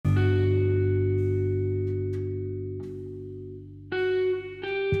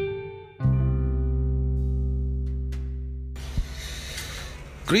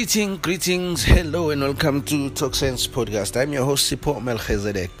Greetings, hello, and welcome to Talk Sense Podcast. I'm your host, Sipho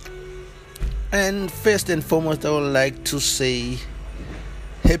Melchizedek. And first and foremost, I would like to say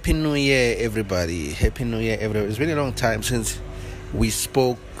Happy New Year, everybody. Happy New Year, everybody. It's been a long time since we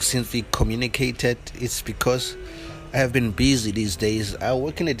spoke, since we communicated. It's because I have been busy these days. I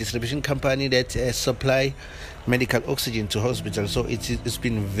work in a distribution company that supply medical oxygen to hospitals. So it's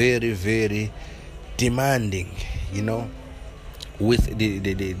been very, very demanding, with the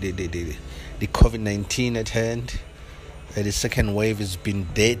COVID-19 at hand. The second wave has been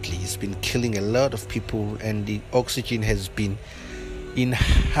deadly. It's been killing a lot of people, and the oxygen has been in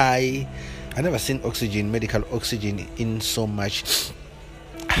high. I never seen medical oxygen in so much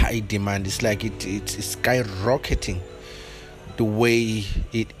high demand. It's like it's skyrocketing the way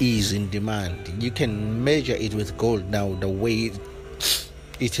it is in demand. You can measure it with gold now, the way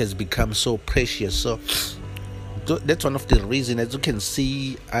it has become so precious. So that's one of the reasons. As you can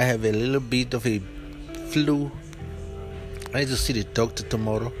see, I have a little bit of a flu. I need to see the doctor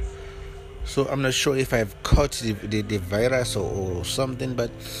tomorrow, so I'm not sure if I've caught the virus or something, but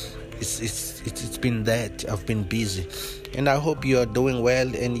it's been that. I've been busy, and I hope you are doing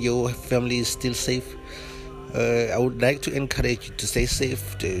well and your family is still safe. I would like to encourage you to stay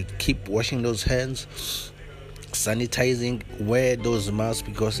safe, to keep washing those hands, sanitizing, wear those masks,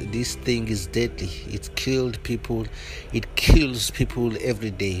 because this thing is deadly. It killed people. It kills people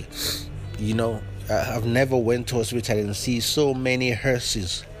every day. I've never went to hospital and see so many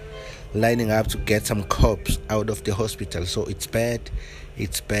hearses lining up to get some cops out of the hospital. So it's bad.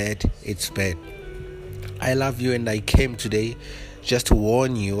 I love you, and I came today just to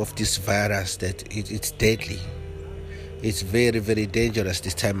warn you of this virus, that it's deadly. It's very, very dangerous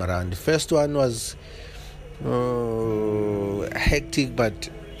this time around. The first one was hectic, but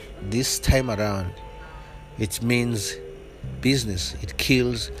this time around it means business. It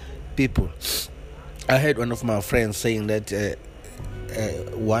kills people. I heard one of my friends saying that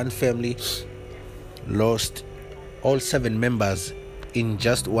one family lost all 7 members in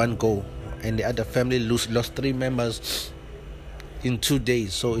just one go, and the other family lost 3 members in 2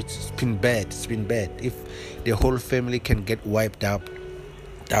 days. So it's been bad. If the whole family can get wiped out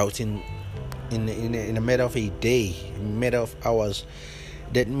in a matter of a day, a matter of hours,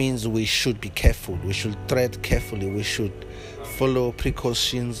 that means we should be careful. We should tread carefully. We should follow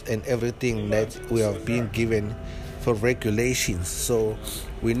precautions and everything that we have been given for regulations. So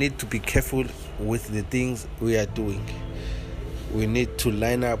we need to be careful with the things we are doing. We need to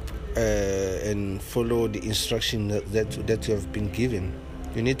line up and follow the instructions that we have been given.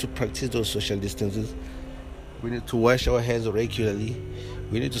 We need to practice those social distances. We need to wash our hands regularly.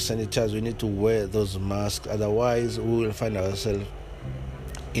 We need to sanitize. We need to wear those masks. Otherwise, we will find ourselves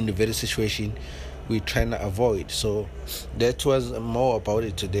in the very situation we're trying to avoid. So that was more about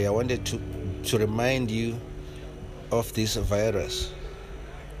it today. I wanted to remind you of this virus.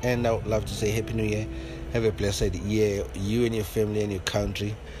 And I would love to say Happy New Year. Have a blessed year. You and your family and your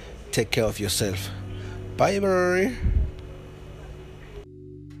country. Take care of yourself. Bye, bye.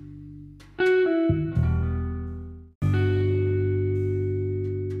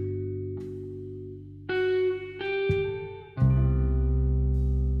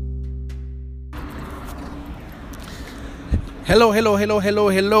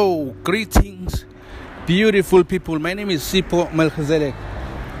 Hello. Greetings, beautiful people. My name is Sipho Melchizedek.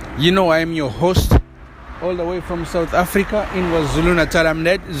 I am your host all the way from South Africa in KwaZulu-Natal. I'm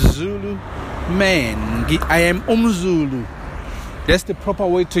that Zulu man. I am Zulu. That's the proper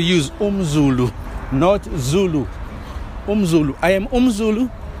way to use Zulu, not Zulu. Zulu. I am Zulu,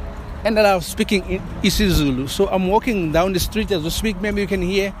 and I am speaking in isiZulu. So I'm walking down the street as we speak. Maybe you can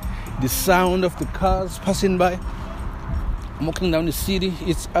hear the sound of the cars passing by. I'm walking down the city.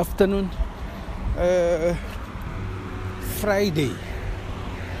 It's afternoon, Friday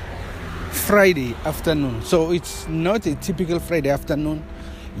afternoon. So it's not a typical Friday afternoon.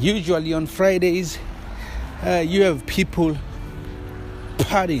 Usually on Fridays, you have people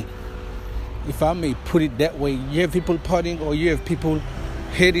partying, if I may put it that way. You have people partying, or you have people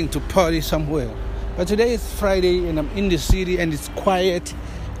heading to party somewhere. But today is Friday, and I'm in the city, and it's quiet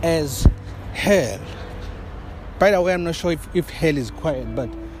as hell. By the way, I'm not sure if hell is quiet, but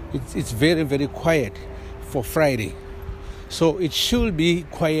it's very, very quiet for Friday. So it should be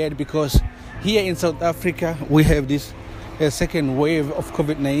quiet, because here in South Africa, we have this second wave of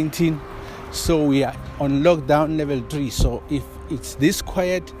COVID-19. So we are on lockdown level 3. So if it's this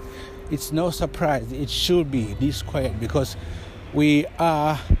quiet, it's no surprise. It should be this quiet, because we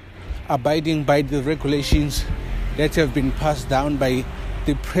are abiding by the regulations that have been passed down by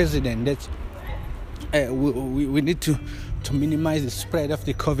the president. That we need to to minimize the spread of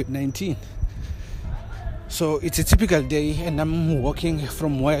the COVID-19. So it's a typical day, and I'm walking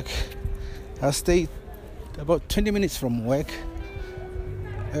from work. I stay about 20 minutes from work.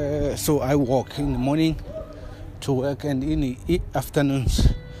 So I walk in the morning to work and in the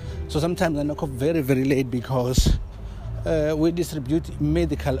afternoons. So sometimes I knock off very, very late because we distribute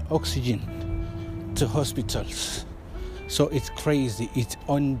medical oxygen to hospitals. So it's crazy. It's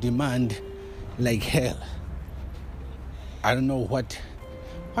on demand like hell. I don't know what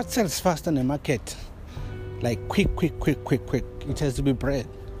sells fast on the market. Like quick. It has to be bread,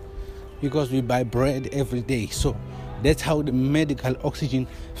 because we buy bread every day. So that's how the medical oxygen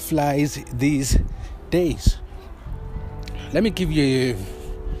flies these days. Let me give you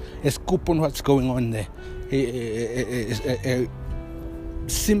a scoop on what's going on there. A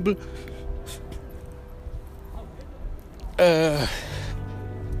simple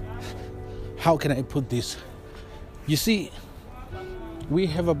how can I put this? You see, we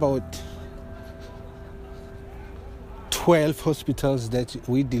have about 12 hospitals that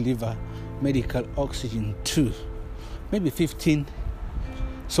we deliver medical oxygen to, maybe 15.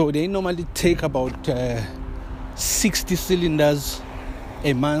 So they normally take about 60 cylinders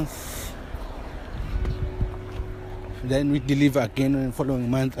a month. Then we deliver again in the following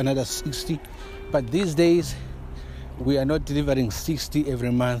month another 60. But these days we are not delivering 60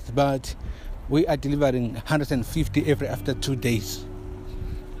 every month, but we are delivering 150 every after 2 days.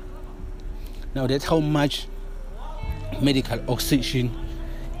 Now that's how much medical oxygen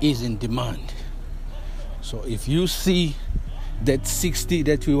is in demand. So if you see that 60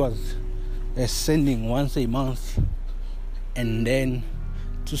 that we was sending once a month, and then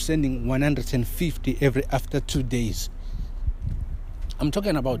to sending 150 every after 2 days, I'm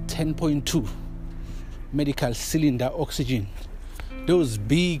talking about 10.2 medical cylinder oxygen. Those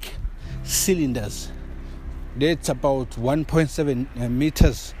big cylinders, that's about 1.7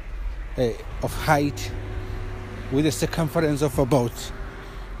 meters of height, with a circumference of about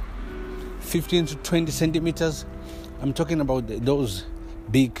 15 to 20 centimeters. I'm talking about those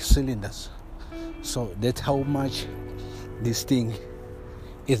big cylinders. So that's how much this thing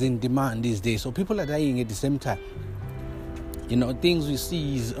is in demand these days. So people are dying at the same time. Things we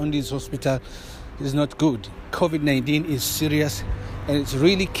see is on this hospital is not good. COVID-19 is serious, and it's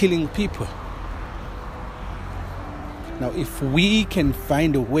really killing people. Now, if we can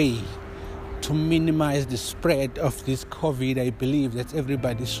find a way to minimize the spread of this COVID, I believe that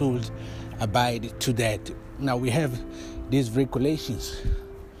everybody should abide to that. Now, we have these regulations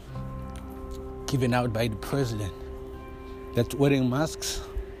given out by the president that wearing masks,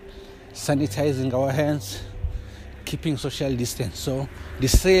 sanitizing our hands, keeping social distance. So the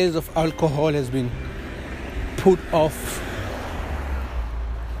sales of alcohol has been put off.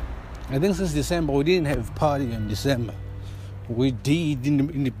 I think since December, we didn't have party in December. We did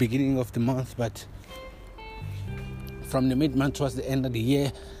in the beginning of the month, but from the mid-month towards the end of the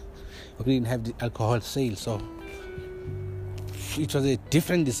year, we didn't have the alcohol sale. So it was a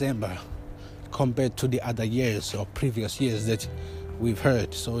different December compared to the other years or previous years that we've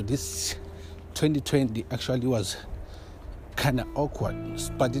heard. So this 2020 actually was kind of awkward,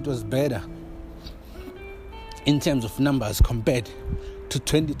 but it was better in terms of numbers compared to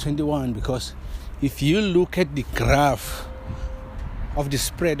 2021, because if you look at the graph of the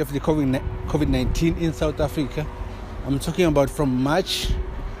spread of the COVID-19 in South Africa, I'm talking about from March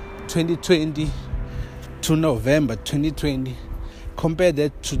 2020 to November 2020, compare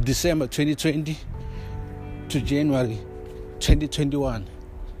that to December 2020 to January 2021,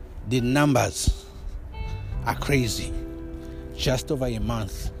 the numbers are crazy. Just over a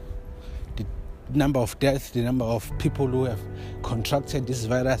month, the number of deaths, the number of people who have contracted this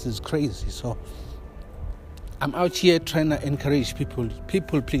virus is crazy. So I'm out here trying to encourage people,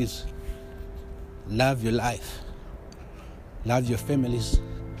 please love your life, love your families,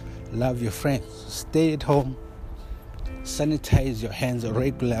 love your friends, stay at home, sanitize your hands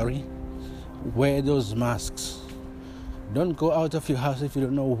regularly, wear those masks, don't go out of your house if you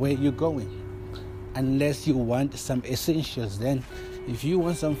don't know where you're going, unless you want some essentials. Then if you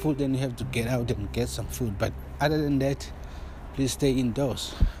want some food, then you have to get out and get some food. But other than that, please stay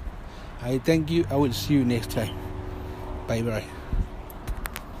indoors. I thank you. I will see you next time. Bye bye.